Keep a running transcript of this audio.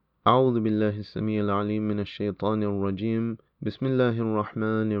أعوذ بالله السميع العليم من الشيطان الرجيم بسم الله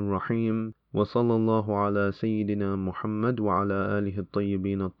الرحمن الرحيم وصلى الله على سيدنا محمد وعلى آله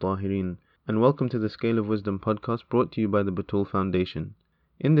الطيبين الطاهرين. And welcome to the Scale of Wisdom podcast brought to you by the Batul Foundation.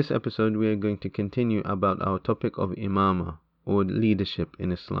 In this episode we are going to continue about our topic of imama, or leadership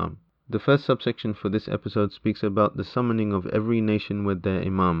in Islam. The first subsection for this episode speaks about the summoning of every nation with their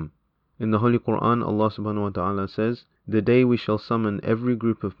imam. In the Holy Quran, Allah subhanahu wa ta'ala says, "The day we shall summon every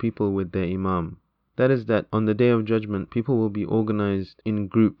group of people with their imam." That is that on the Day of Judgment, people will be organized in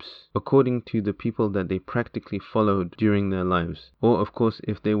groups according to the people that they practically followed during their lives. Or of course,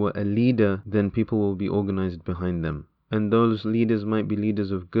 if they were a leader, then people will be organized behind them. And those leaders might be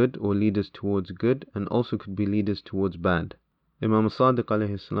leaders of good or leaders towards good, and also could be leaders towards bad. Imam Sadiq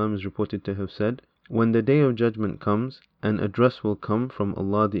alayhi salam is reported to have said, "When the Day of Judgment comes, an address will come from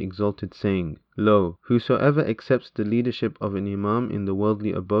Allah the Exalted saying, Lo, whosoever accepts the leadership of an imam in the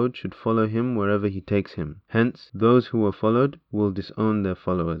worldly abode should follow him wherever he takes him. Hence, those who were followed will disown their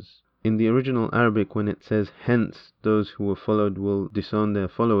followers." In the original Arabic, when it says, "Hence, those who were followed will disown their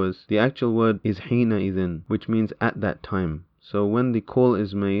followers," the actual word is hina idhin, which means at that time. So when the call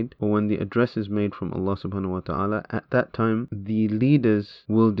is made, or when the address is made from Allah subhanahu wa ta'ala, at that time the leaders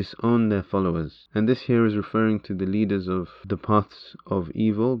will disown their followers. And this here is referring to the leaders of the paths of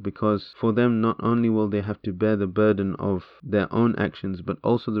evil, because for them not only will they have to bear the burden of their own actions, but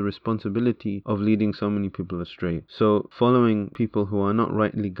also the responsibility of leading so many people astray. So following people who are not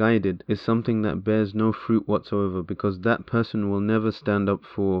rightly guided is something that bears no fruit whatsoever, because that person will never stand up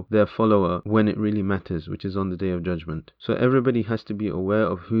for their follower when it really matters, which is on the Day of Judgment. So everybody has to be aware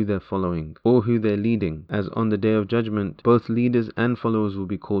of who they're following or who they're leading, as on the Day of Judgment both leaders and followers will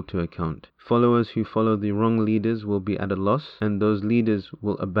be called to account. Followers who follow the wrong leaders will be at a loss, and those leaders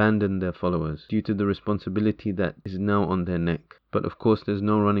will abandon their followers due to the responsibility that is now on their neck. But of course there's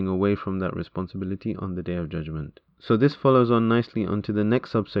no running away from that responsibility on the Day of Judgment. So this follows on nicely onto the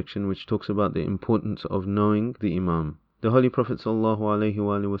next subsection, which talks about the importance of knowing the Imam. The Holy Prophet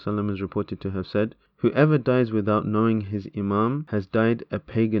ﷺ is reported to have said, "Whoever dies without knowing his Imam has died a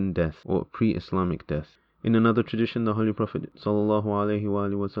pagan death, or pre-Islamic death." In another tradition, the Holy Prophet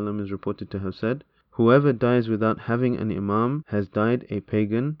ﷺ is reported to have said, "Whoever dies without having an Imam has died a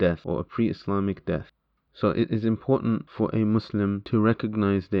pagan death, or a pre-Islamic death." So it is important for a Muslim to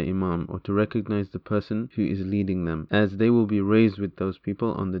recognize their Imam, or to recognize the person who is leading them, as they will be raised with those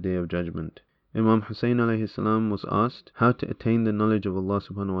people on the Day of Judgment. Imam Hussein alayhi salam was asked how to attain the knowledge of Allah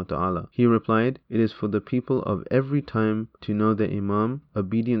subhanahu wa ta'ala. He replied, "It is for the people of every time to know their Imam,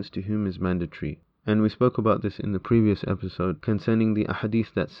 obedience to whom is mandatory." And we spoke about this in the previous episode concerning the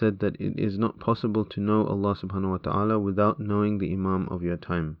ahadith that said that it is not possible to know Allah subhanahu wa ta'ala without knowing the Imam of your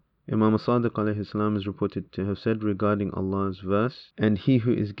time. Imam Sadiq alayhi salam is reported to have said regarding Allah's verse, "And he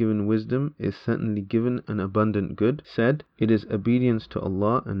who is given wisdom is certainly given an abundant good," said, "It is obedience to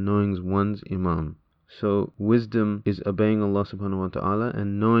Allah and knowing one's Imam." So wisdom is obeying Allah subhanahu wa ta'ala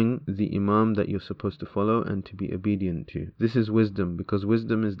and knowing the Imam that you're supposed to follow and to be obedient to. This is wisdom, because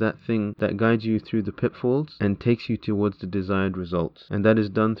wisdom is that thing that guides you through the pitfalls and takes you towards the desired results. And that is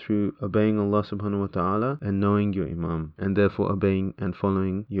done through obeying Allah subhanahu wa ta'ala and knowing your Imam, and therefore obeying and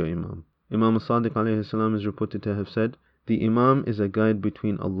following your Imam. Imam Sadiq alayhi salam is reported to have said, "The Imam is a guide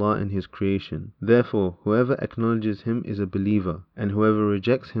between Allah and His creation. Therefore, whoever acknowledges him is a believer, and whoever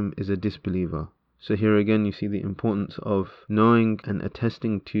rejects him is a disbeliever." So here again you see the importance of knowing and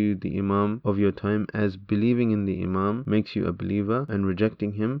attesting to the Imam of your time, as believing in the Imam makes you a believer and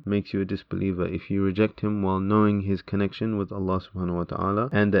rejecting him makes you a disbeliever if you reject him while knowing his connection with Allah subhanahu wa ta'ala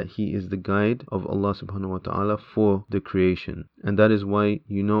and that he is the guide of Allah subhanahu wa ta'ala for the creation. And that is why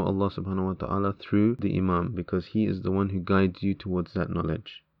you know Allah subhanahu wa ta'ala through the Imam, because he is the one who guides you towards that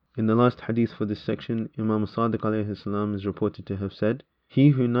knowledge. In the last hadith for this section, Imam Sadiq alayhi salam is reported to have said,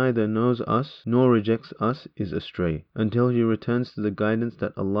 "He who neither knows us nor rejects us is astray, until he returns to the guidance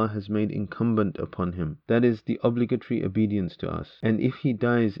that Allah has made incumbent upon him, that is, the obligatory obedience to us. And if he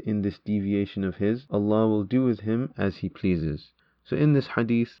dies in this deviation of his, Allah will do with him as he pleases." So in this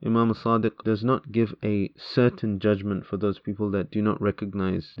hadith, Imam Sadiq does not give a certain judgment for those people that do not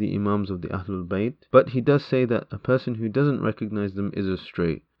recognize the Imams of the Ahlul Bayt, but he does say that a person who doesn't recognize them is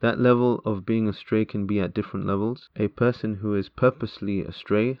astray. That level of being astray can be at different levels. A person who is purposely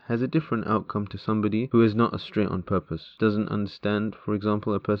astray has a different outcome to somebody who is not astray on purpose. Doesn't understand, for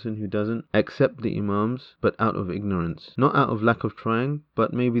example, a person who doesn't accept the Imams but out of ignorance. Not out of lack of trying,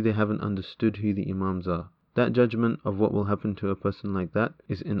 but maybe they haven't understood who the Imams are. That judgment of what will happen to a person like that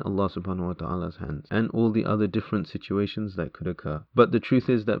is in Allah subhanahu wa ta'ala's hands, and all the other different situations that could occur. But the truth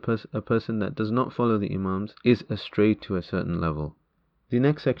is that a person that does not follow the Imams is astray to a certain level. The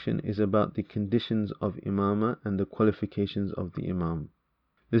next section is about the conditions of imama and the qualifications of the imam.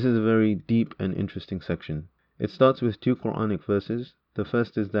 This is a very deep and interesting section. It starts with two Quranic verses. The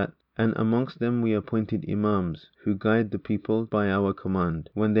first is that, "And amongst them we appointed imams, who guide the people by our command,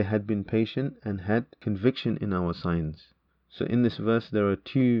 when they had been patient and had conviction in our signs." So in this verse there are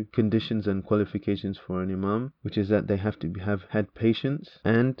two conditions and qualifications for an imam, which is that they have to have had patience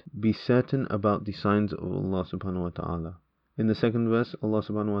and be certain about the signs of Allah subhanahu wa ta'ala. In the second verse, Allah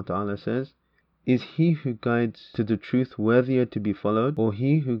subhanahu wa ta'ala says, "Is he who guides to the truth worthier to be followed, or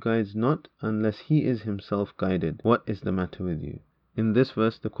he who guides not unless he is himself guided? What is the matter with you?" In this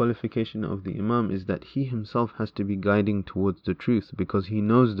verse, the qualification of the imam is that he himself has to be guiding towards the truth because he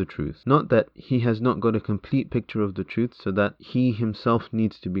knows the truth. Not that he has not got a complete picture of the truth so that he himself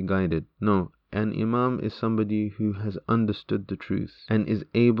needs to be guided. No, an imam is somebody who has understood the truth and is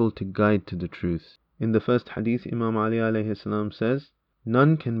able to guide to the truth. In the first hadith, Imam Ali alayhi salam says,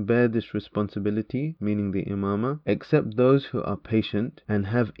 "None can bear this responsibility," meaning the imama, "except those who are patient and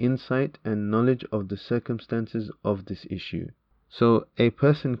have insight and knowledge of the circumstances of this issue." So a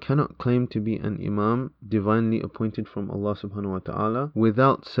person cannot claim to be an imam divinely appointed from Allah subhanahu wa ta'ala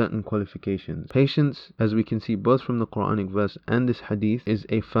without certain qualifications. Patience, as we can see both from the Quranic verse and this hadith, is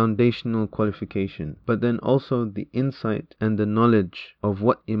a foundational qualification. But then also the insight and the knowledge of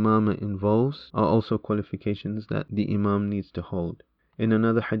what imamah involves are also qualifications that the imam needs to hold. In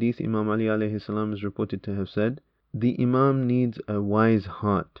another hadith, Imam Ali alayhi salam is reported to have said, "The imam needs a wise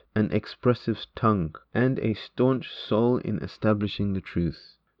heart, an expressive tongue, and a staunch soul in establishing the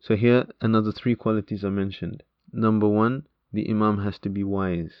truth." So here another three qualities are mentioned. Number one, the imam has to be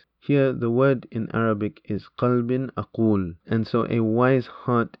wise. Here the word in Arabic is qalbin aqul, and so a wise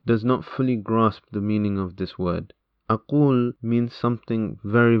heart does not fully grasp the meaning of this word. Aqul means something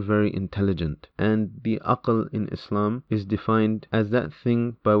very, very intelligent, and the aql in Islam is defined as that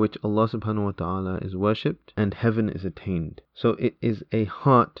thing by which Allah subhanahu wa ta'ala is worshipped and heaven is attained. So it is a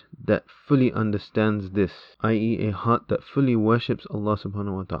heart that fully understands this, i.e. a heart that fully worships Allah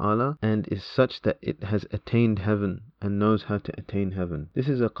subhanahu wa ta'ala and is such that it has attained heaven and knows how to attain heaven. This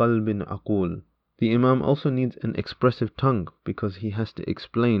is a qalbin aqul. The imam also needs an expressive tongue because he has to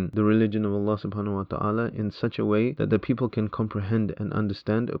explain the religion of Allah subhanahu wa ta'ala in such a way that the people can comprehend and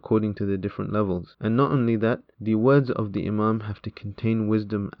understand according to the different levels. And not only that, the words of the imam have to contain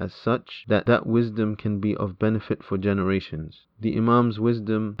wisdom as such that that wisdom can be of benefit for generations. The imam's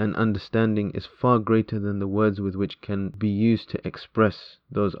wisdom and understanding is far greater than the words with which can be used to express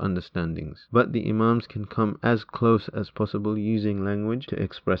those understandings. But the imams can come as close as possible using language to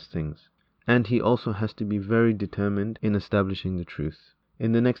express things. And he also has to be very determined in establishing the truth.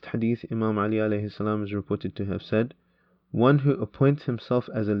 In the next hadith, Imam Ali alayhi salam is reported to have said, "One who appoints himself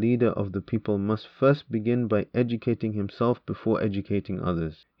as a leader of the people must first begin by educating himself before educating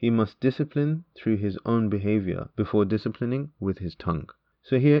others. He must discipline through his own behavior before disciplining with his tongue."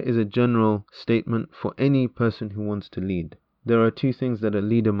 So here is a general statement for any person who wants to lead. There are two things that a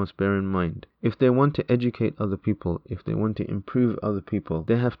leader must bear in mind. If they want to educate other people, if they want to improve other people,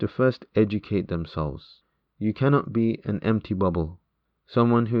 they have to first educate themselves. You cannot be an empty bubble.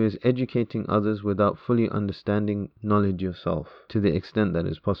 Someone who is educating others without fully understanding knowledge yourself to the extent that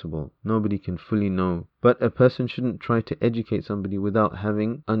is possible. Nobody can fully know. But a person shouldn't try to educate somebody without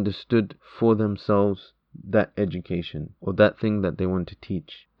having understood for themselves that education or that thing that they want to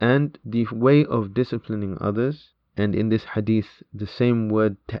teach. And the way of disciplining others, and in this hadith, the same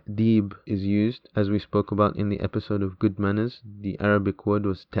word ta'deeb is used, as we spoke about in the episode of good manners. The Arabic word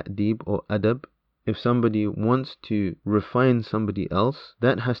was ta'deeb or adab. If somebody wants to refine somebody else,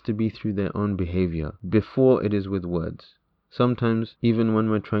 that has to be through their own behavior, before it is with words. Sometimes, even when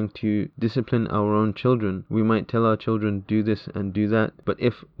we're trying to discipline our own children, we might tell our children do this and do that, but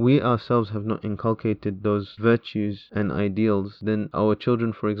if we ourselves have not inculcated those virtues and ideals, then our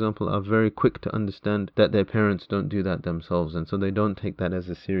children, for example, are very quick to understand that their parents don't do that themselves, and so they don't take that as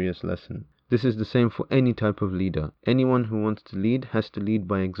a serious lesson. This is the same for any type of leader. Anyone who wants to lead has to lead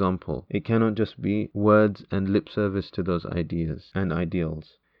by example. It cannot just be words and lip service to those ideas and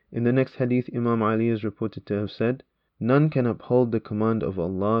ideals. In the next hadith, Imam Ali is reported to have said, "None can uphold the command of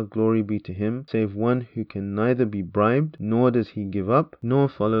Allah, glory be to Him, save one who can neither be bribed, nor does he give up, nor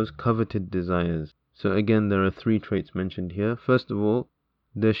follows coveted desires." So again, there are three traits mentioned here. First of all,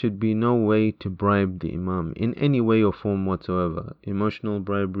 there should be no way to bribe the imam in any way or form whatsoever. Emotional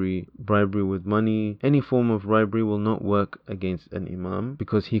bribery, bribery with money, any form of bribery will not work against an imam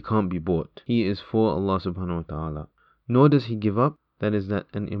because he can't be bought. He is for Allah subhanahu wa ta'ala. Nor does he give up. That is that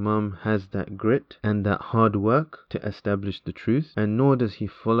an imam has that grit and that hard work to establish the truth, and nor does he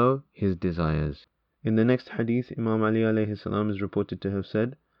follow his desires. In the next hadith, Imam Ali alayhi salam is reported to have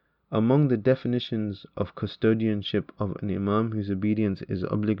said, among the definitions of custodianship of an Imam whose obedience is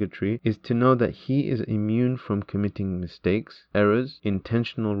obligatory is to know that he is immune from committing mistakes, errors,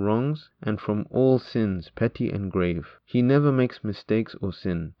 intentional wrongs, and from all sins, petty and grave. He never makes mistakes or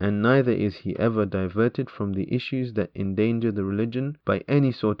sin, and neither is he ever diverted from the issues that endanger the religion by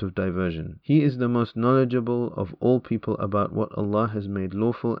any sort of diversion. He is the most knowledgeable of all people about what Allah has made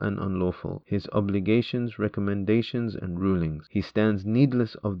lawful and unlawful, His obligations, recommendations, and rulings. He stands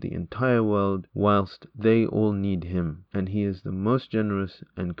needless of the entire world whilst they all need him, and he is the most generous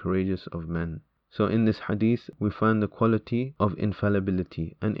and courageous of men. So in this hadith we find the quality of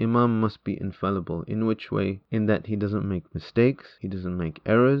infallibility. An Imam must be infallible. In which way? In that he doesn't make mistakes, he doesn't make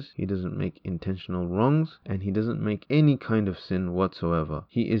errors, he doesn't make intentional wrongs, and he doesn't make any kind of sin whatsoever.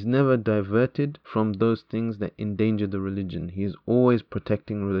 He is never diverted from those things that endanger the religion. He is always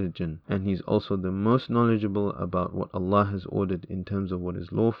protecting religion, and he is also the most knowledgeable about what Allah has ordered in terms of what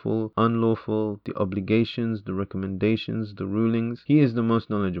is lawful, unlawful, the obligations, the recommendations, the rulings. He is the most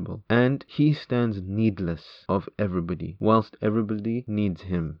knowledgeable, and he stands needless of everybody, whilst everybody needs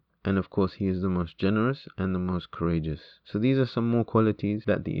him. And of course he is the most generous and the most courageous. So these are some more qualities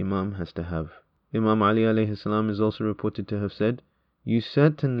that the Imam has to have. Imam Ali alayhi salam is also reported to have said, you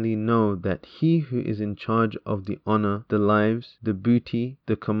certainly know that he who is in charge of the honor, the lives, the booty,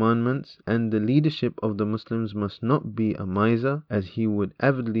 the commandments, and the leadership of the Muslims must not be a miser, as he would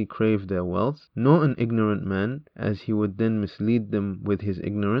avidly crave their wealth, nor an ignorant man, as he would then mislead them with his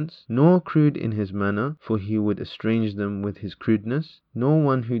ignorance, nor crude in his manner, for he would estrange them with his crudeness, nor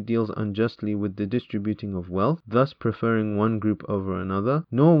one who deals unjustly with the distributing of wealth, thus preferring one group over another,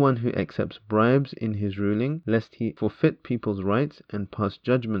 nor one who accepts bribes in his ruling, lest he forfeit people's rights and pass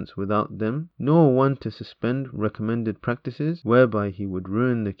judgments without them, nor one to suspend recommended practices whereby he would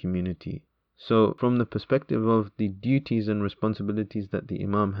ruin the community. So from the perspective of the duties and responsibilities that the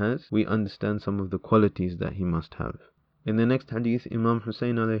Imam has, we understand some of the qualities that he must have. In the next hadith, Imam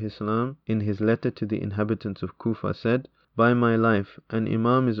Hussein alayhi salam, in his letter to the inhabitants of Kufa, said, by my life, an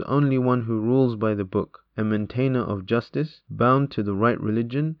Imam is only one who rules by the book, a maintainer of justice, bound to the right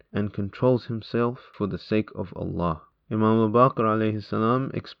religion, and controls himself for the sake of Allah. Imam al-Baqir alayhi salam,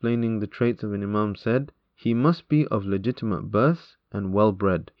 explaining the traits of an Imam, said, he must be of legitimate birth and well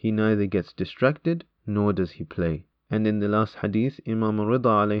bred. He neither gets distracted nor does he play. And in the last hadith, Imam al-Rida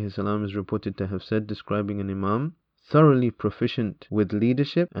alayhi salam is reported to have said, describing an Imam, thoroughly proficient with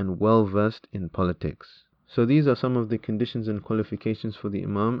leadership and well versed in politics. So these are some of the conditions and qualifications for the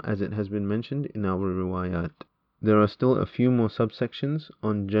Imam as it has been mentioned in our riwayat. There are still a few more subsections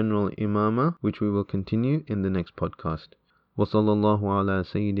on general imama, which we will continue in the next podcast. وصلى الله على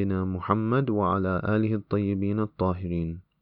سيدنا محمد وعلى آله الطيبين الطاهرين.